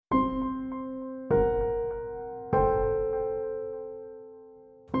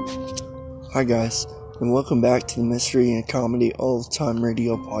Hi guys, and welcome back to the Mystery and Comedy Old Time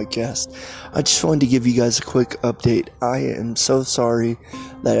Radio Podcast. I just wanted to give you guys a quick update. I am so sorry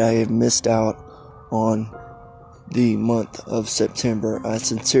that I have missed out on the month of September. I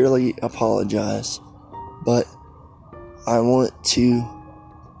sincerely apologize, but I want to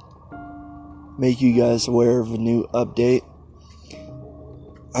make you guys aware of a new update.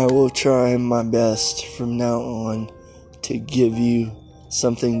 I will try my best from now on to give you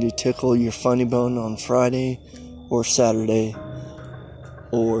something to tickle your funny bone on Friday or Saturday,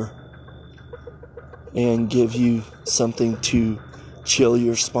 and give you something to chill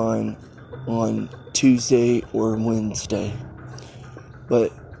your spine on Tuesday or Wednesday.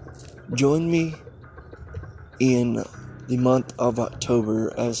 But join me in the month of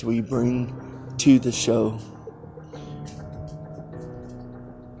October as we bring to the show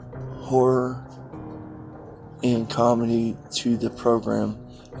horror and comedy to the program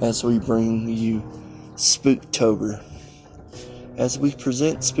as we bring you Spooktober. As we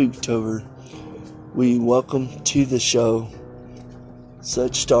present Spooktober, we welcome to the show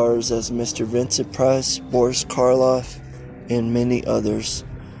such stars as Mr. Vincent Price, Boris Karloff, and many others.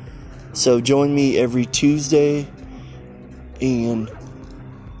 So join me every Tuesday and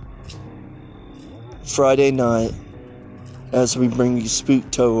Friday night as we bring you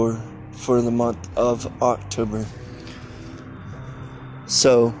Spooktober for the month of October.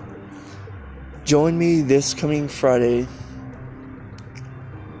 So, join me this coming Friday,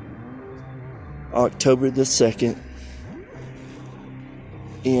 October the 2nd.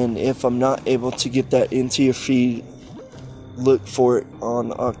 And if I'm not able to get that into your feed, look for it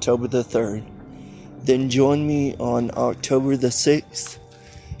on October the 3rd. Then join me on October the 6th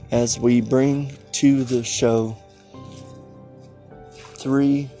as we bring to the show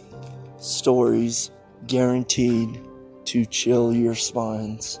 3 stories guaranteed to chill your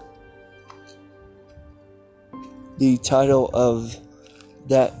spines. The title of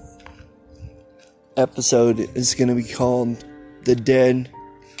that episode is going to be called The Dead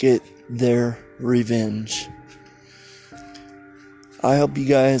Get Their Revenge. I hope you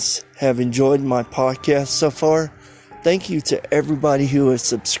guys have enjoyed my podcast so far. Thank you to everybody who has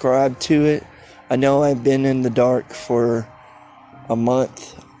subscribed to it. I know I've been in the dark for a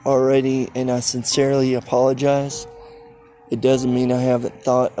month already, and I sincerely apologize. It doesn't mean I haven't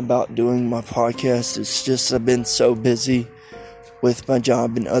thought about doing my podcast. It's just I've been so busy with my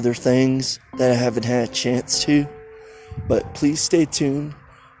job and other things that I haven't had a chance to. But please stay tuned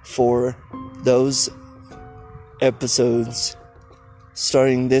for those episodes.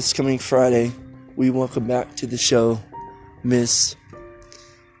 Starting this coming Friday, we welcome back to the show Miss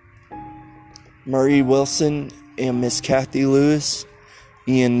Marie Wilson and Miss Kathy Lewis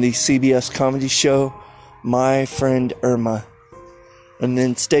in the CBS comedy show My Friend Irma. And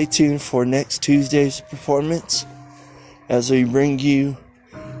then stay tuned for next Tuesday's performance as we bring you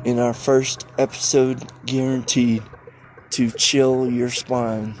in our first episode guaranteed to chill your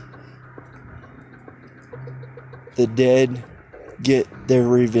spine. The Dead Get Their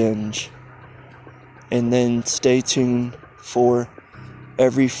Revenge. And then stay tuned for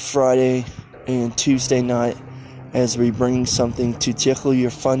every Friday and Tuesday night as we bring something to tickle your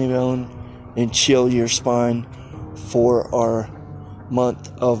funny bone and chill your spine for our month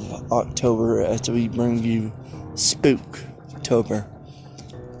of October as we bring you Spooktober.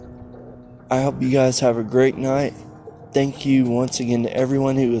 I hope you guys have a great night. Thank you once again to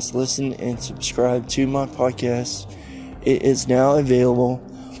everyone who has listened and subscribed to my podcast. It is now available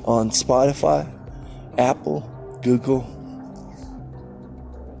on Spotify, Apple, Google,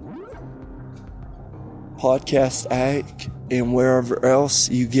 Podcast Addict, and wherever else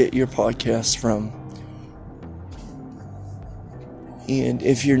you get your podcasts from. And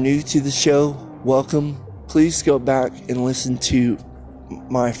if you're new to the show, welcome. Please go back and listen to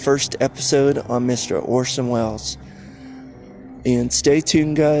my first episode on Mr. Orson Welles. And stay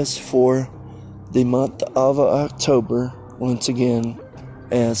tuned, guys, for the month of October once again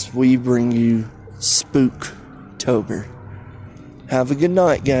as we bring you Spooktober. Have a good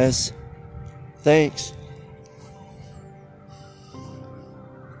night, guys. Thanks.